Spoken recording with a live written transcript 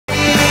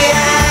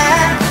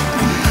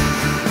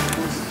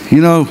You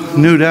know,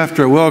 Newt,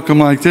 after a welcome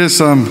like this,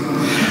 I'm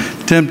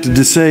tempted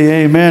to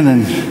say amen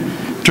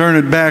and turn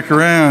it back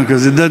around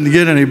because it doesn't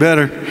get any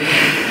better.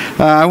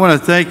 I want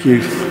to thank you,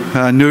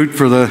 Newt,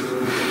 for the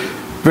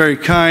very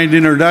kind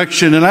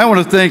introduction, and I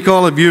want to thank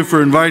all of you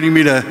for inviting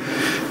me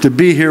to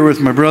be here with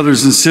my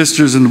brothers and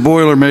sisters in the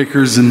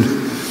Boilermakers. And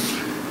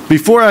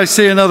before I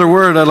say another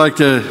word, I'd like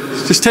to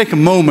just take a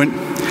moment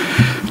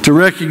to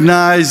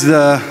recognize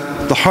the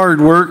hard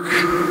work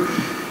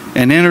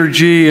and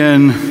energy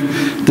and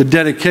the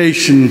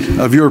dedication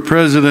of your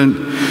president.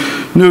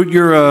 Newt,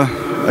 you're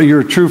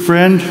a true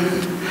friend.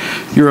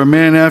 You're a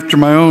man after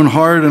my own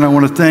heart, and I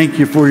want to thank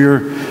you for your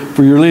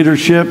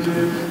leadership,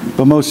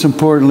 but most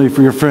importantly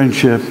for your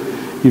friendship.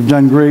 You've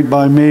done great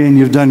by me, and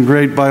you've done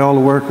great by all the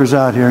workers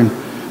out here, and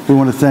we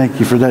want to thank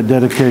you for that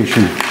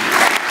dedication.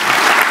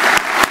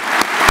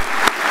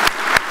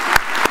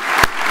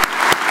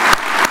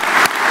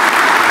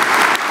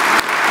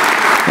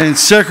 And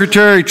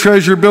Secretary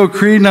Treasurer Bill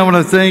Creedon, I want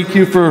to thank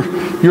you for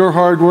your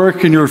hard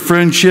work and your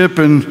friendship.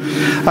 And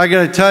I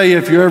got to tell you,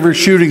 if you're ever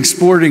shooting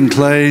sporting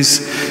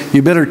clays,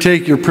 you better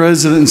take your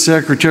President and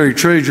Secretary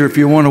Treasurer if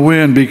you want to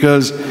win,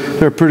 because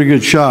they're pretty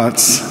good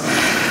shots.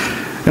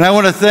 And I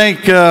want to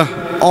thank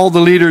all the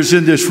leaders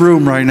in this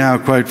room right now,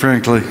 quite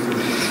frankly.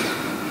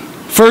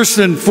 First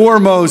and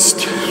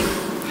foremost,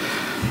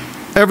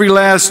 every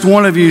last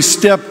one of you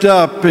stepped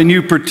up and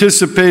you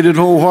participated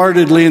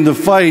wholeheartedly in the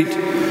fight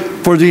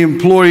for the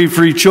Employee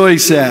Free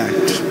Choice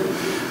Act.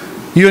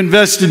 You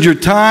invested your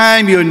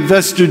time, you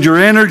invested your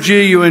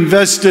energy, you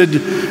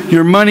invested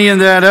your money in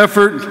that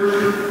effort.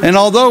 And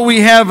although we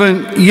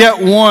haven't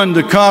yet won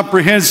the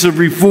comprehensive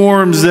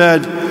reforms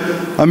that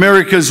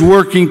America's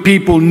working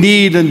people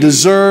need and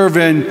deserve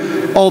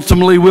and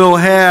ultimately will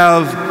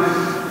have,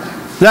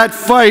 that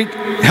fight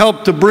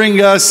helped to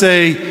bring us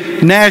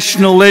a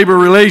National Labor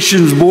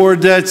Relations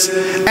Board that's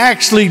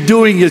actually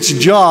doing its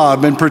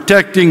job and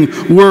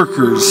protecting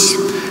workers.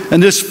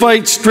 And this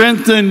fight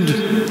strengthened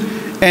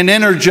and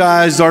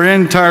energized our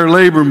entire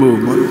labor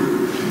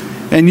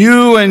movement. And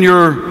you and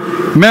your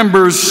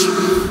members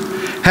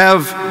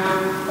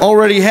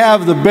already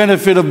have the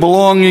benefit of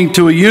belonging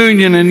to a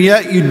union, and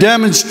yet you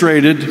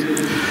demonstrated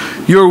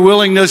your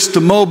willingness to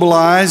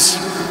mobilize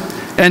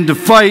and to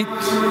fight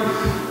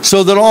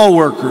so that all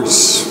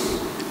workers,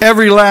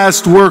 every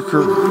last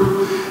worker,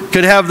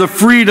 could have the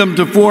freedom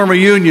to form a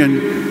union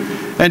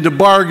and to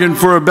bargain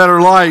for a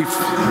better life,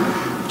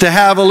 to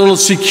have a little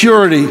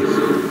security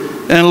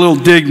and a little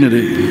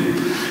dignity.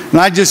 And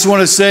I just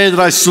want to say that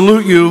I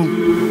salute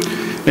you,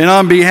 and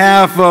on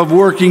behalf of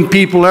working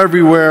people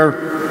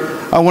everywhere,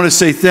 I want to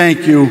say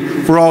thank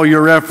you for all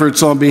your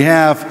efforts on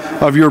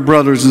behalf of your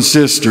brothers and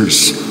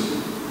sisters.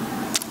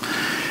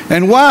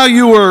 And while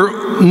you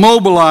were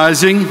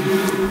mobilizing,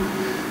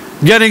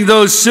 getting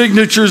those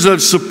signatures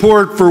of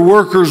support for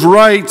workers'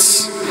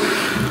 rights,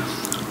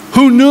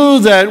 who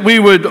knew that we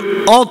would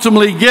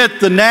ultimately get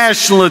the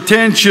national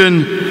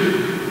attention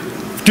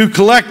to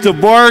collective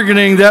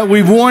bargaining that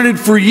we've wanted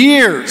for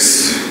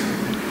years?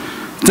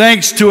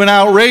 Thanks to an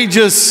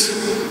outrageous,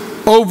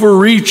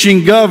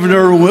 overreaching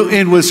governor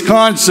in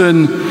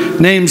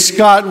Wisconsin named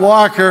Scott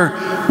Walker,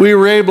 we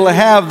were able to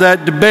have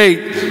that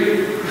debate.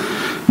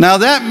 Now,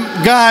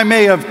 that guy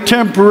may have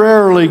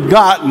temporarily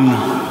gotten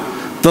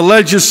the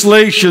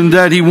legislation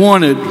that he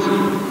wanted,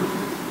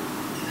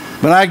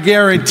 but I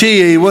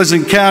guarantee you he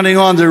wasn't counting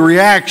on the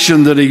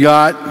reaction that he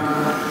got,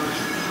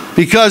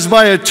 because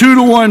by a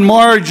 2-to-1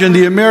 margin,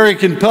 the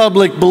American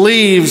public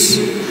believes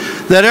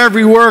that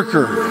every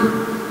worker,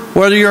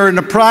 whether you're in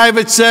the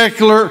private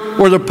sector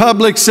or the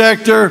public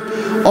sector,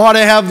 ought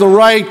to have the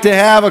right to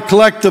have a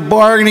collective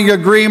bargaining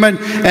agreement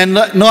and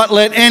not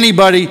let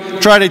anybody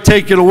try to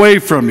take it away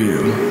from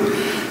you.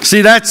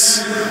 See,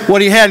 that's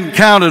what he hadn't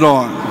counted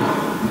on.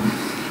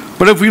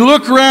 But if we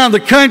look around the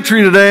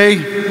country today,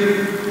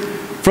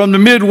 from the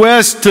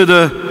Midwest to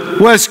the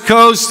West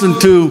Coast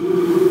and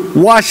to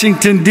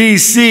Washington,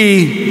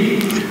 D.C.,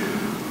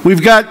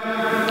 we've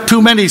got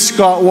too many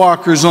Scott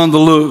Walkers on the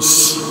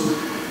loose.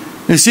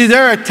 And see,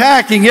 they're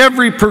attacking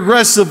every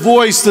progressive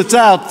voice that's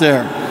out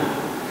there.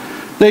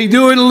 They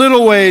do it in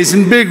little ways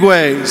and big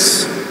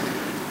ways.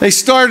 They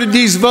started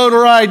these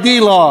voter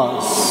ID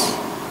laws.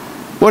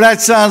 Well,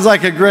 that sounds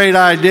like a great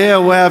idea.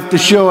 We'll have to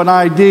show an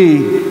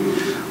ID.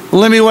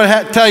 Well, let me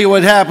tell you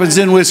what happens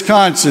in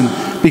Wisconsin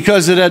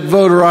because of that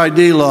voter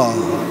ID law.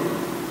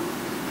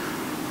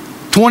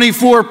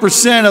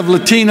 24% of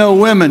Latino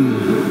women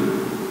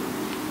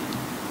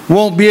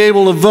won't be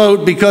able to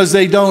vote because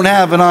they don't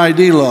have an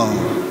ID law.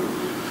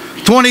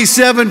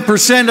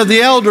 27% of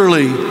the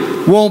elderly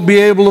won't be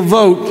able to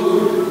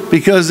vote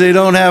because they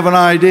don't have an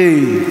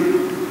ID.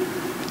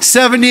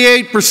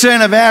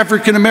 78% of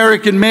African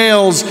American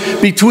males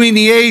between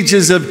the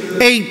ages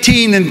of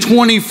 18 and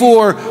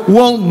 24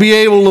 won't be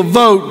able to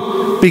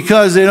vote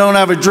because they don't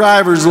have a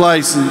driver's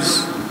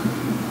license.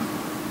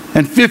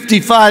 And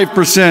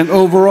 55%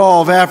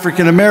 overall of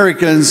African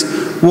Americans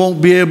won't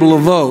be able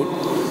to vote.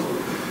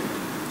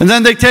 And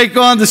then they take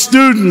on the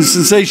students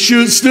and say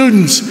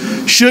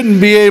students shouldn't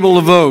be able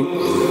to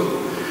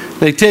vote.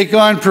 They take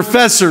on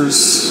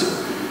professors.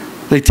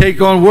 They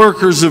take on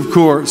workers, of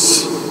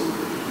course.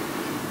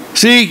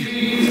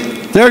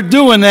 See, they're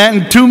doing that,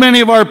 and too many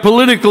of our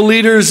political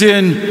leaders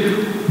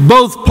in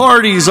both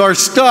parties are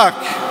stuck.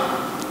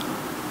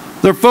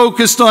 They're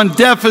focused on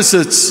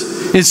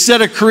deficits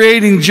instead of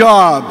creating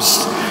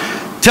jobs,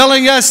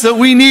 telling us that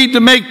we need to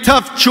make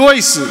tough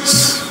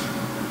choices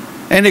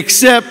and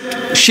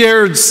accept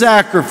shared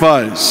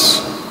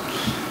sacrifice.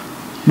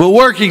 But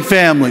working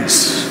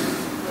families,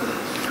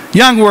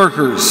 young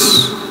workers,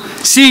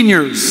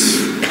 seniors,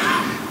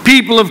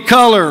 people of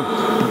color,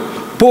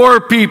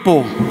 poor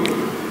people,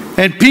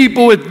 and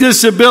people with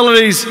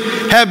disabilities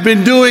have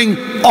been doing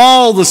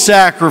all the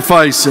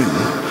sacrificing,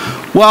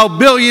 while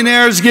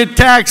billionaires get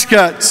tax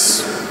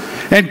cuts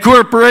and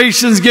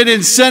corporations get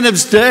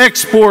incentives to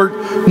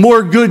export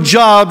more good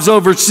jobs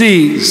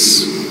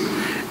overseas.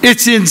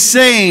 It's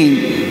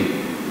insane.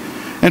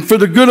 And for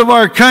the good of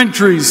our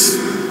countries,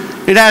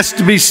 it has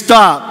to be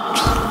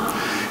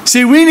stopped.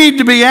 See, we need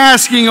to be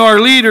asking our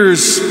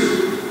leaders,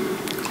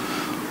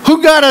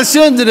 who got us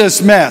into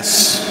this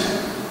mess?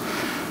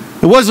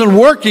 It wasn't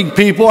working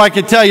people, I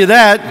can tell you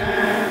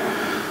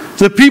that.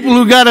 The people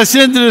who got us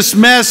into this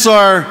mess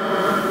are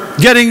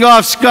getting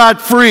off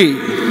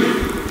scot-free.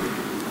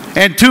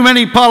 And too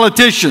many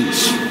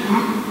politicians,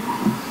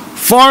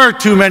 far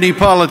too many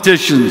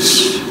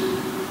politicians,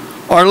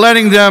 are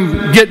letting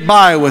them get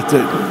by with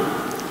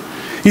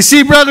it. You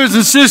see, brothers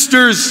and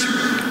sisters,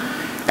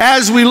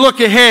 as we look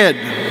ahead,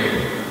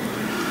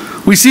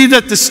 we see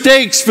that the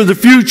stakes for the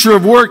future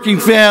of working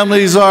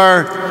families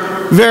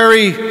are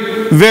very,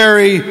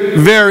 very,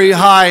 very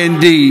high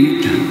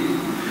indeed.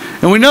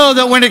 And we know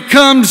that when it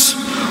comes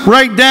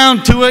right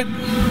down to it,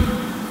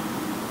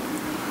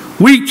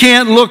 we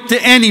can't look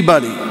to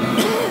anybody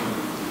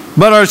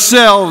but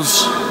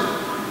ourselves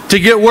to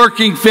get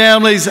working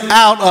families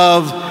out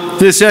of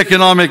this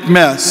economic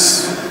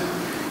mess.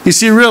 You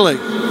see, really,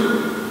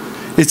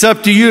 it's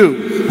up to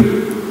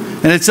you,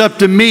 and it's up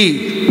to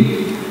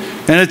me,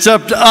 and it's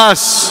up to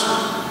us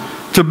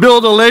to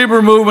build a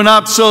labor movement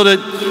up so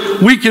that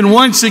we can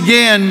once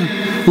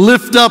again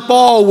lift up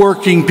all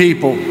working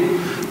people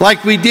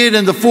like we did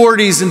in the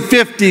 40s and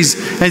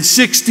 50s and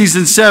 60s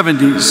and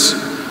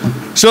 70s.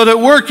 So that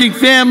working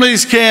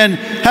families can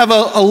have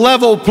a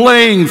level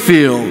playing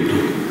field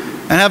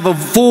and have a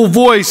full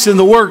voice in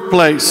the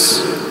workplace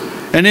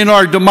and in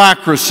our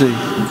democracy.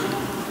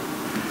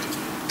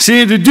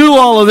 See, and to do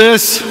all of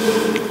this,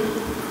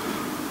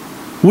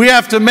 we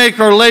have to make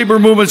our labor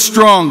movement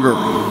stronger.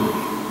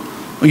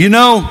 You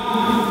know,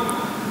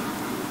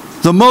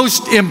 the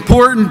most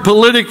important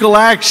political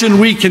action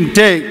we can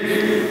take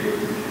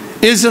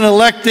isn't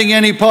electing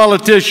any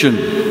politician,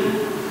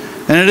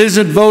 and it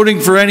isn't voting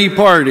for any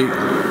party.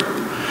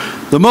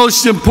 The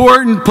most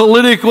important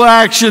political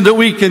action that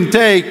we can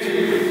take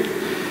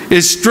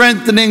is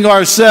strengthening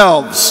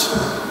ourselves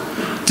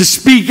to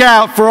speak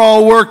out for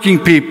all working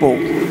people,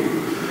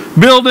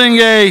 building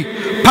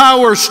a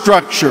power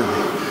structure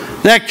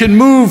that can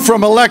move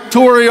from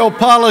electoral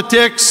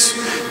politics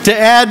to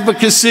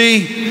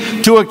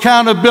advocacy to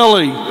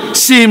accountability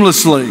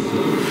seamlessly.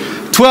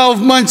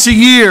 12 months a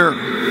year,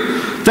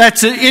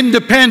 that's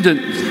independent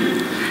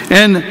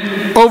and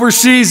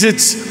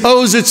oversees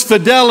owes its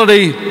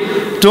fidelity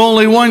to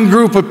only one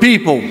group of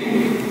people,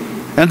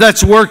 and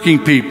that's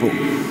working people.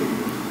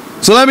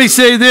 So let me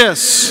say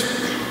this.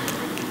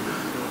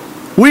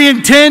 We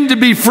intend to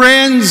be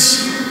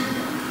friends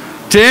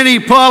to any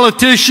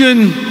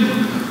politician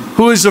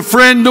who is a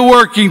friend to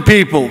working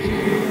people.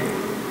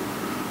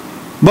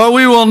 But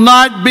we will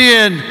not be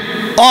an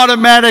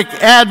automatic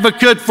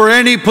advocate for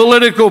any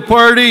political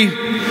party,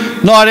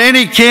 not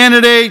any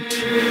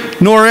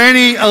candidate, nor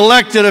any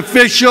elected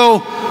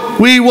official.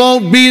 We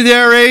won't be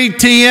their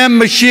ATM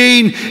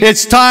machine.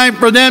 It's time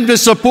for them to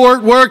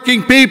support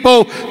working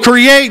people,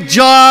 create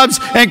jobs,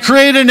 and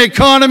create an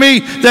economy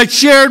that's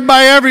shared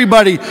by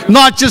everybody,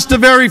 not just a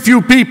very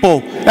few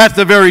people at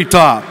the very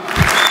top.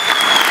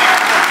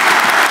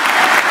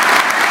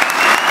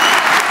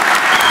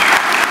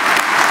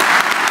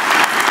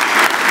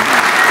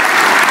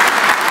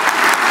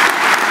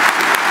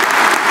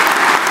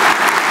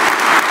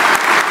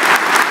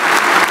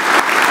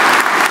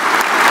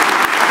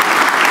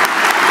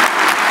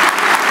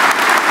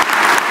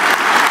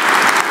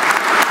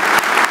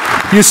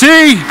 You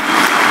see,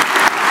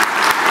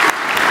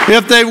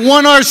 if they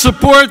want our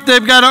support,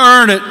 they've got to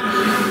earn it.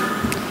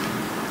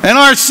 And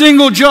our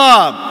single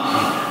job,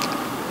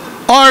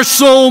 our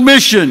sole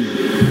mission,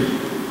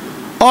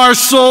 our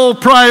sole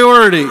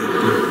priority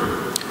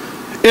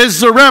is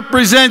to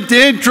represent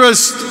the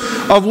interests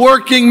of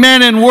working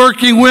men and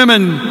working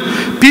women,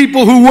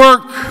 people who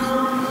work,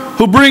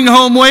 who bring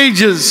home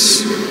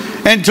wages,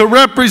 and to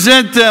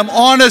represent them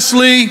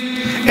honestly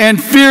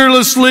and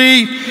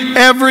fearlessly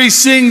every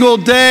single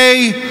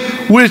day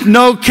with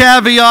no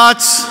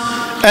caveats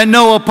and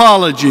no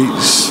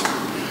apologies.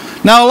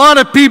 Now, a lot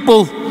of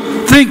people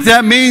think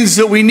that means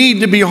that we need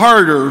to be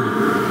harder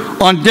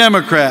on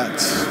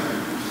Democrats,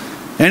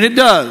 and it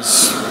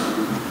does.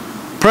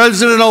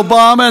 President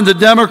Obama and the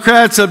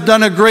Democrats have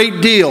done a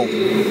great deal.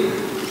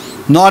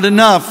 Not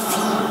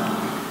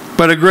enough,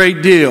 but a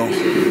great deal.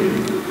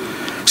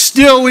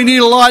 Still, we need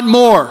a lot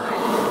more.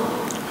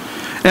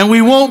 And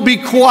we won't be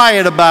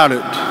quiet about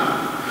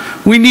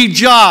it. We need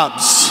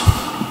jobs.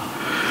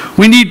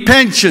 We need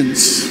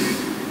pensions.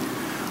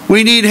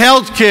 We need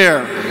health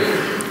care.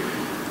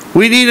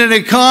 We need an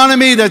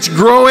economy that's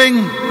growing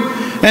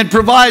and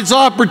provides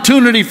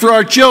opportunity for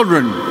our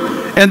children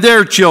and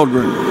their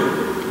children.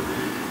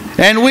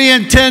 And we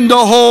intend to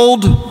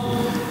hold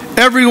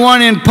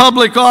everyone in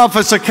public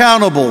office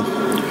accountable,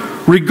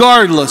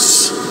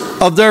 regardless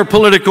of their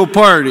political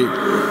party.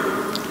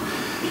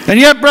 And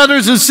yet,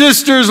 brothers and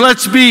sisters,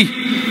 let's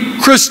be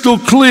crystal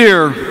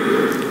clear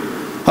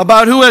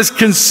about who has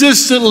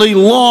consistently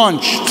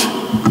launched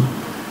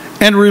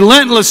and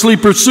relentlessly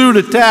pursued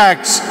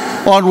attacks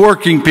on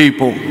working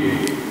people.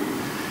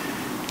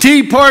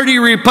 Tea Party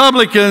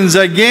Republicans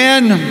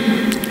again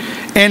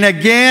and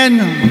again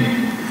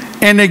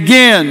and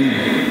again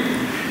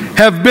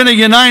have been a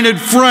united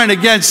front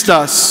against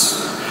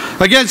us,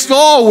 against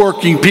all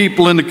working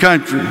people in the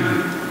country,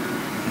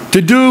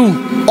 to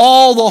do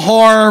all the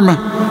harm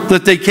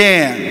that they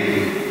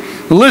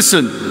can.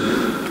 Listen,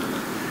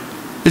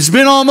 it's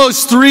been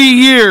almost 3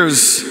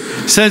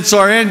 years since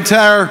our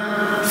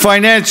entire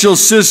financial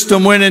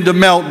system went into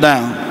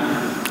meltdown.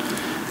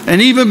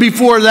 And even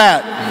before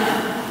that,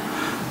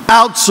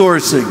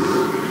 outsourcing,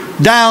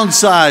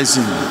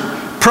 downsizing,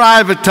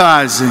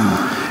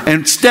 privatizing,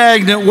 and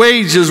stagnant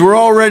wages were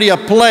already a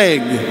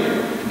plague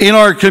in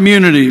our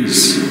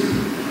communities.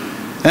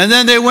 And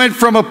then they went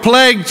from a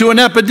plague to an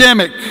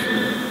epidemic.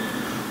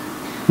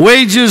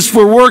 Wages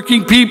for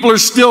working people are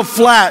still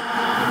flat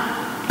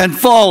and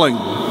falling.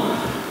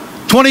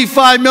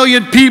 25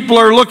 million people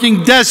are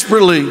looking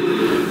desperately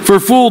for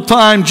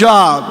full-time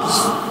jobs.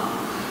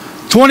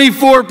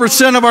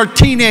 24% of our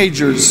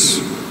teenagers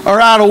are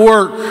out of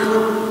work.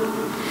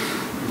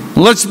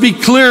 Let's be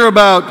clear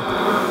about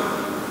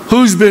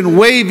who's been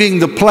waving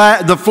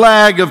the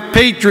flag of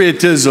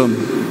patriotism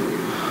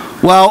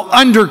while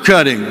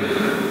undercutting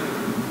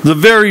the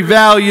very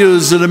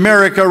values that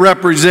America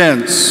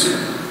represents.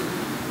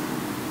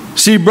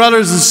 See,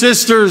 brothers and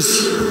sisters,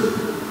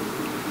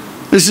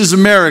 this is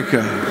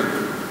America,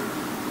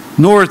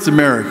 North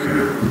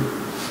America.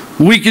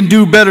 We can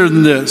do better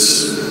than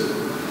this.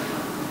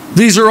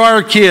 These are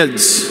our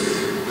kids.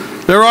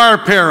 They're our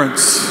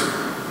parents.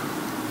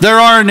 They're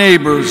our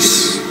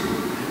neighbors.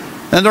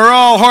 And they're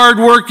all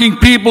hardworking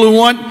people who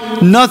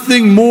want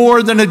nothing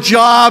more than a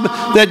job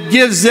that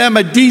gives them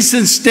a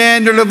decent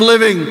standard of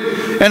living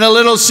and a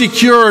little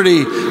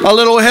security, a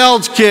little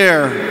health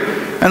care,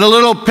 and a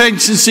little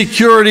pension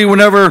security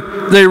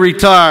whenever they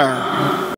retire.